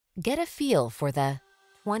Get a feel for the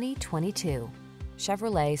 2022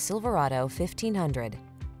 Chevrolet Silverado 1500.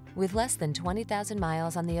 With less than 20,000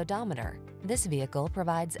 miles on the odometer, this vehicle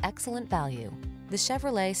provides excellent value. The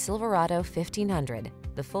Chevrolet Silverado 1500,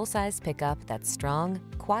 the full-size pickup that's strong,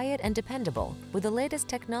 quiet, and dependable, with the latest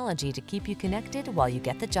technology to keep you connected while you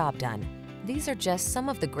get the job done. These are just some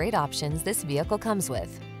of the great options this vehicle comes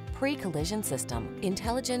with: pre-collision system,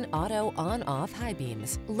 intelligent auto on-off high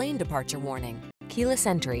beams, lane departure warning, keyless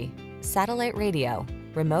entry, satellite radio,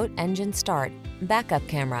 remote engine start, backup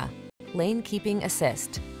camera, lane keeping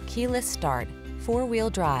assist, keyless start, four-wheel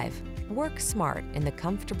drive. Work smart in the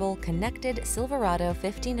comfortable, connected Silverado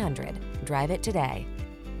 1500. Drive it today.